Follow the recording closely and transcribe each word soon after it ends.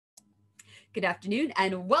Good afternoon,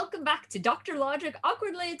 and welcome back to Dr. Logic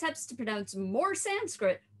awkwardly attempts to pronounce more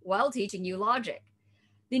Sanskrit while teaching you logic.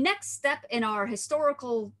 The next step in our path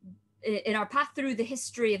through the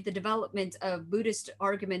history of the development of Buddhist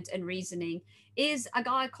argument and reasoning is a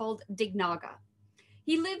guy called Dignāga.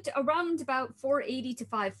 He lived around about 480 to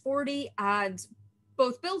 540 and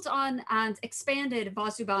both built on and expanded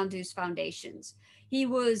Vasubandhu's foundations. He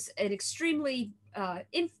was an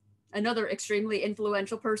another extremely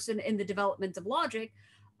influential person in the development of logic.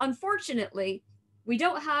 Unfortunately, we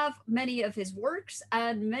don't have many of his works,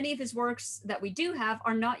 and many of his works that we do have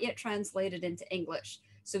are not yet translated into English.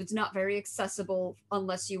 So it's not very accessible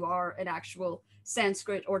unless you are an actual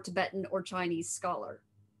Sanskrit or Tibetan or Chinese scholar.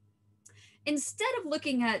 Instead of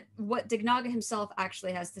looking at what Dignāga himself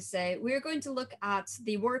actually has to say, we're going to look at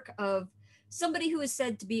the work of somebody who is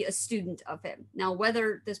said to be a student of him. Now,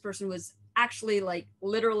 whether this person was actually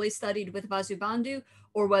literally studied with Vasubandhu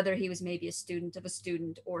or whether he was maybe a student of a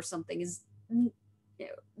student or something is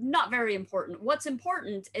not very important. What's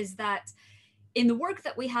important is that in the work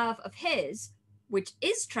that we have of his, which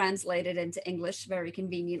is translated into English very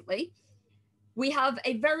conveniently, we have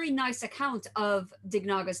a very nice account of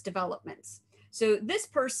Dignāga's developments. So this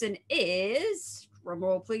person is,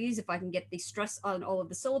 drumroll please, if I can get the stress on all of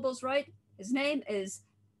the syllables right, his name is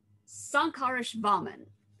Śankarasvāmin.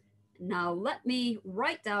 Now let me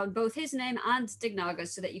write down both his name and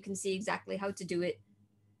Dignāga's so that you can see exactly how to do it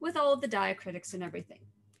with all of the diacritics and everything.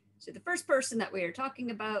 So the first person that we are talking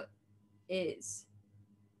about is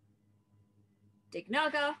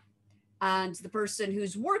Dignāga, and the person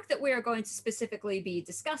whose work that we are going to specifically be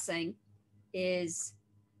discussing is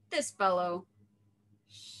this fellow,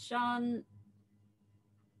 Śankarasvāmin.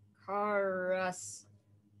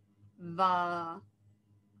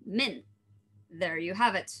 There you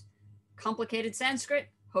have it. Complicated Sanskrit.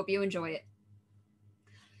 Hope you enjoy it.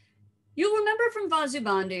 You'll remember from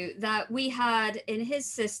Vasubandhu that we had in his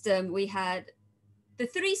system, we had the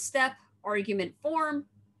three-step argument form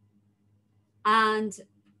and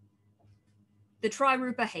the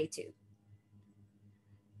Trirupa Hetu.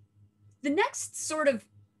 The next sort of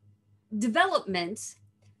development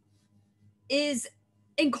is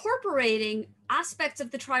incorporating aspects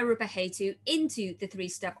of the Trirupa Hetu into the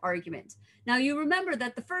three-step argument. Now, you remember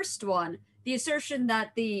that the first one, the assertion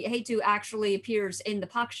that the Hetu actually appears in the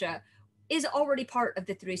Paksha, is already part of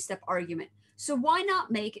the three-step argument. So why not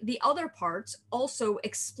make the other parts also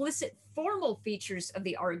explicit formal features of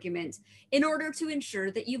the argument in order to ensure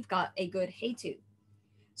that you've got a good Hetu?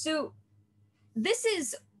 So this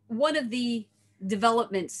is one of the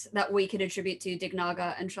developments that we can attribute to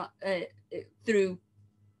Dignāga and through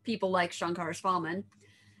people like Śankarasvāmin,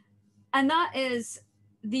 and that is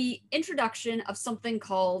the introduction of something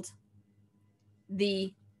called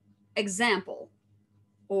the example,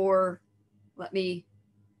 or let me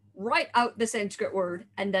write out the Sanskrit word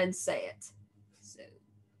and then say it. So,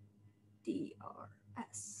 D-R-S-T-A.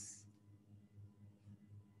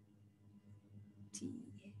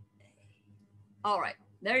 All right,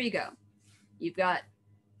 there you go. You've got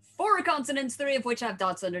 4 consonants, 3 of which have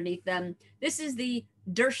dots underneath them. This is the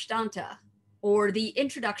Drstānta, or the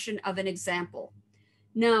introduction of an example.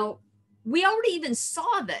 Now, we already even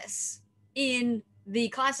saw this in the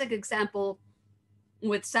classic example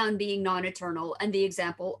with sound being non-eternal and the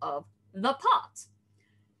example of the pot.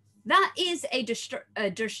 That is a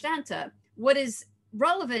Drstānta. What is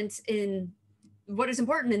relevant in, what is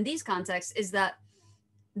important in these contexts is that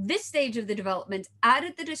this stage of the development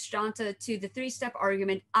added the Drstānta to the three-step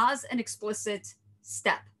argument as an explicit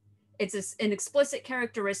step. It's an explicit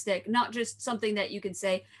characteristic, not just something that you can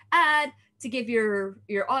say, add to give your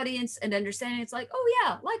audience an understanding. It's like, oh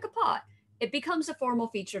yeah, like a pot. It becomes a formal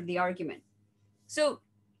feature of the argument. So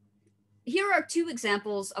here are 2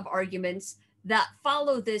 examples of arguments that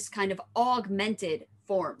follow this kind of augmented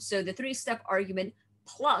form. So the three-step argument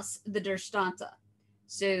plus the Drstānta.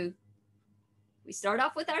 So we start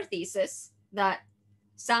off with our thesis that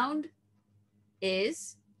sound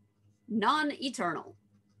is non-eternal.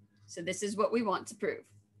 So this is what we want to prove.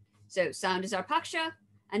 So sound is our Paksha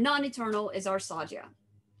and non-eternal is our Sadhya.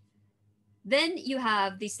 Then you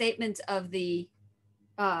have the statement of the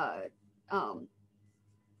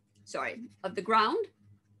of the ground,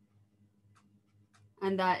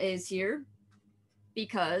 and that is here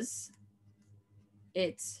because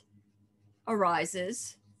it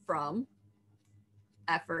arises from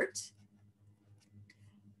effort.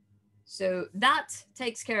 So that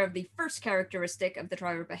takes care of the first characteristic of the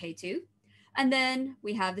Trirupa Hetu. And then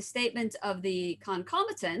we have the statement of the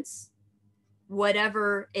concomitants.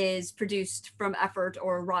 Whatever is produced from effort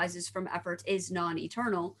or arises from effort is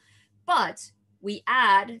non-eternal. But we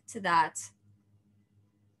add to that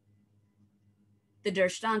the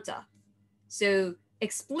Drstānta. So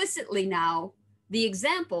explicitly now, the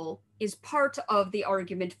example is part of the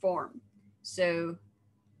argument form. So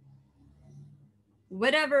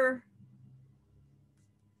whatever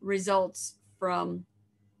results from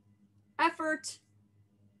effort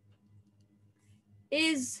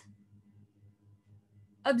is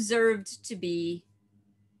observed to be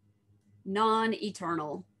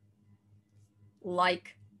non-eternal,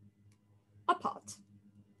 like a pot.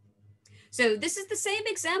 So this is the same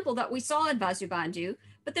example that we saw in Vasubandhu,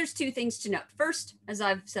 but there's two things to note. First, as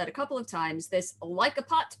I've said a couple of times, this like a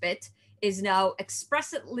pot bit is now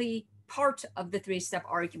expressly part of the three-step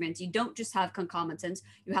argument. You don't just have concomitants,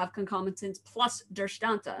 you have concomitants plus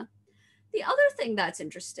Drstānta. The other thing that's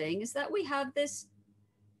interesting is that we have this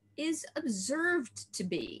is observed to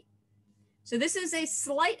be. So this is a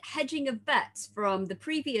slight hedging of bets from the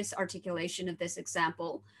previous articulation of this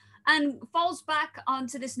example, and falls back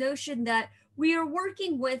onto this notion that we are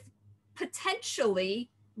working with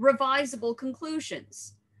potentially revisable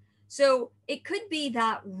conclusions. So it could be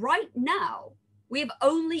that right now we have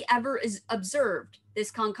only ever observed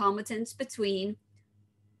this concomitance between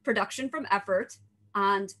production from effort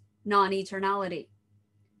and non-eternality.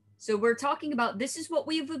 So we're talking about this is what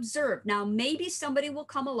we've observed. Now maybe somebody will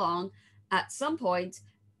come along at some point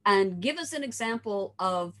and give us an example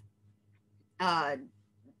of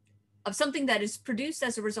something that is produced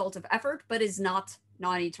as a result of effort, but is not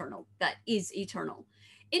non-eternal, that is eternal.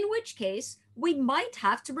 In which case, we might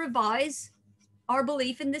have to revise our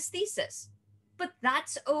belief in this thesis. But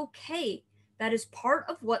that's okay. That is part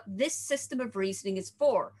of what this system of reasoning is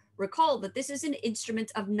for. Recall that this is an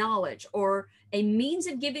instrument of knowledge, or a means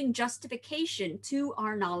of giving justification to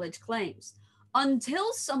our knowledge claims.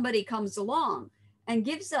 Until somebody comes along and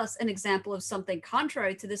gives us an example of something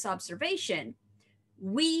contrary to this observation,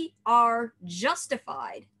 we are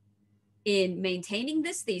justified in maintaining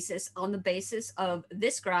this thesis on the basis of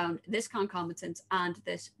this ground, this concomitant, and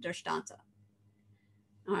this Drstānta.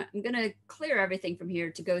 All right, I'm going to clear everything from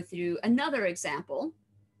here to go through another example.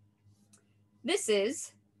 This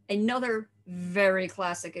is another very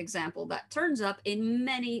classic example that turns up in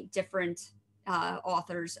many different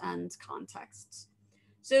authors and contexts.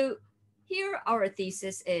 So here our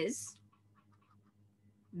thesis is,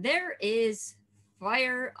 there is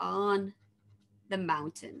fire on the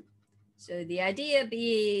mountain. So the idea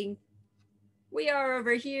being, we are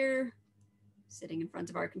over here sitting in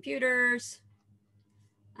front of our computers,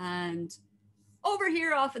 and over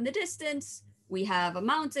here off in the distance, we have a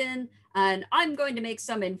mountain, and I'm going to make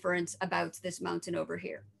some inference about this mountain over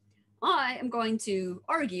here. I am going to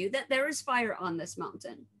argue that there is fire on this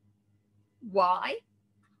mountain. Why?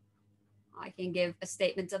 I can give a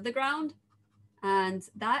statement of the ground, and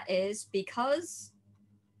that is because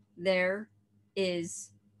there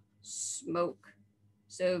is smoke.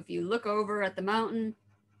 So if you look over at the mountain,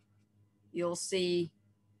 you'll see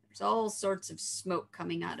there's all sorts of smoke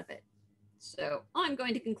coming out of it. So I'm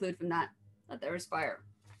going to conclude from that there is fire.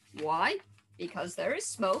 Why? Because there is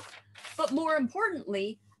smoke, but more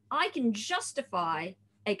importantly, I can justify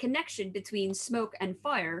a connection between smoke and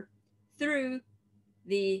fire through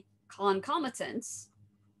the concomitants,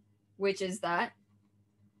 which is that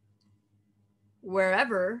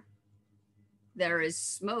wherever there is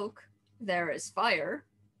smoke, there is fire.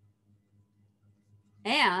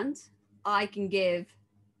 And I can give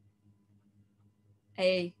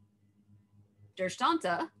a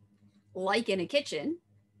Drstānta, like in a kitchen.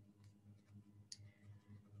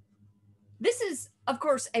 This is, of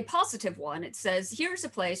course, a positive one. It says, here's a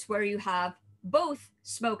place where you have both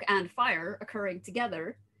smoke and fire occurring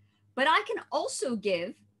together, but I can also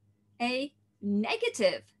give a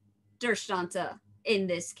negative Drstānta in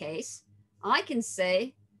this case. I can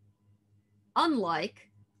say, unlike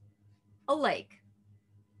a lake.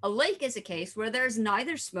 A lake is a case where there's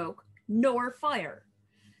neither smoke nor fire.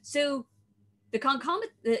 So the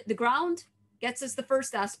ground gets us the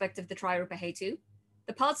first aspect of the Trirupa Hetu.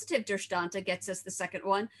 The positive Drstānta gets us the second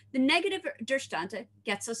one. The negative Drstānta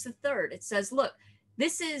gets us the third. It says, look,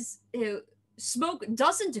 this is, smoke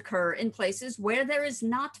doesn't occur in places where there is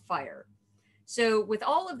not fire. So with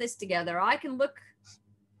all of this together, I can look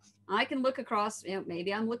across,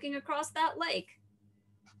 maybe I'm looking across that lake.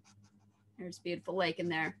 There's a beautiful lake in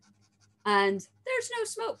there. And there's no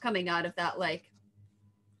smoke coming out of that lake.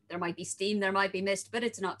 There might be steam, there might be mist, but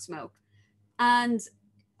it's not smoke. And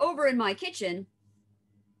over in my kitchen,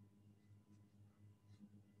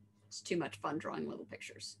 it's too much fun drawing little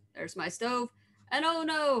pictures. There's my stove, and oh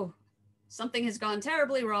no, something has gone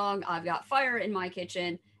terribly wrong. I've got fire in my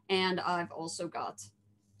kitchen, and I've also got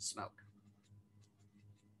smoke.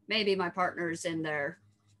 Maybe my partner's in there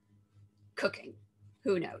cooking.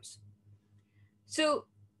 Who knows? So,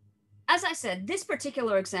 as I said, this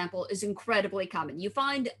particular example is incredibly common. You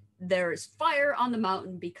find there is fire on the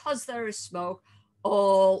mountain because there is smoke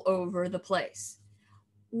all over the place.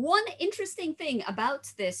 One interesting thing about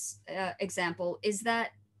this example is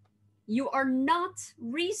that you are not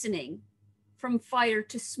reasoning from fire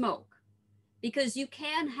to smoke, because you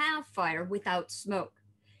can have fire without smoke.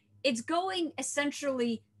 It's going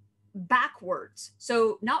essentially backwards.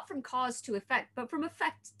 So not from cause to effect, but from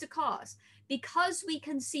effect to cause. Because we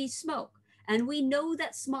can see smoke and we know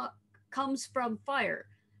that smoke comes from fire,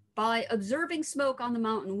 by observing smoke on the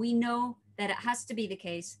mountain, we know that it has to be the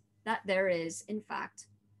case that there is, in fact,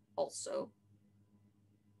 also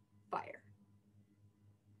fire.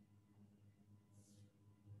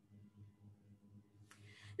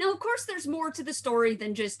 Now, of course, there's more to the story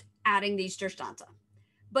than just adding these Drstānta.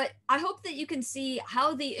 But I hope that you can see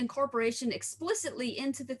how the incorporation explicitly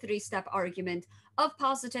into the three-step argument of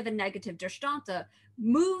positive and negative Drstānta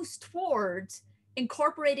moves towards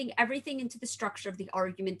incorporating everything into the structure of the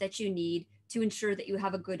argument that you need to ensure that you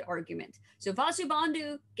have a good argument. So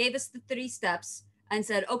Vasubandhu gave us the 3 steps and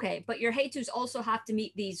said, okay, but your Hetus also have to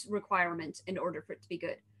meet these requirements in order for it to be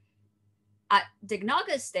good. At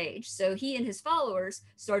Dignāga's stage, so he and his followers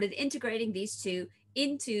started integrating these two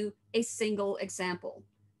into a single example,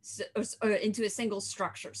 or into a single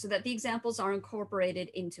structure, so that the examples are incorporated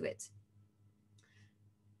into it.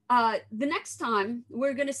 The next time,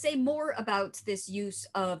 we're going to say more about this use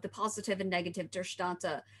of the positive and negative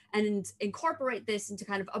Drstānta and incorporate this into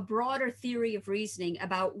kind of a broader theory of reasoning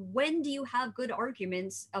about when do you have good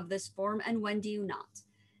arguments of this form and when do you not.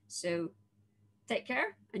 So take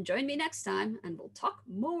care and join me next time, and we'll talk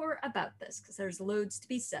more about this because there's loads to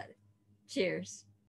be said. Cheers.